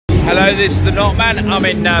Hello, this is the knotman. I'm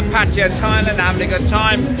in Pattaya, Thailand, having a good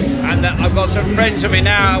time, and I've got some friends with me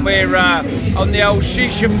now, and we're on the old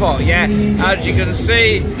shisha pot, yeah. As you can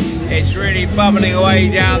see, it's really bubbling away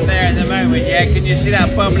down there at the moment, yeah. Can you see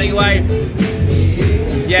that bubbling away?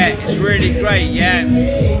 Yeah, it's really great, yeah.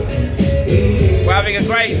 We're having a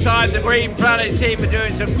great time. The Green Planet team are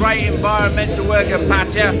doing some great environmental work at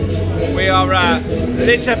Pattaya. We are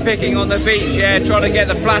litter picking on the beach, yeah, trying to get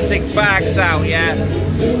the plastic bags out, yeah.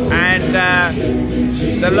 And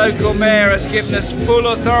the local mayor has given us full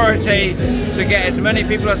authority to get as many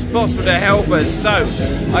people as possible to help us. So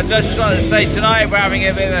I'd just like to say tonight we're having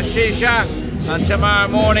a bit of a shisha, and tomorrow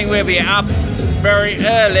morning we'll be up very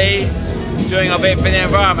early doing a bit for the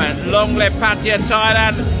environment. Long live Pattaya,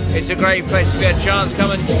 Thailand. It's a great place. If you get a chance,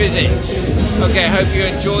 come and visit. Okay, hope you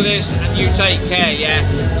enjoy this and you take care,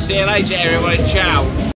 yeah? See you later, everyone. Ciao.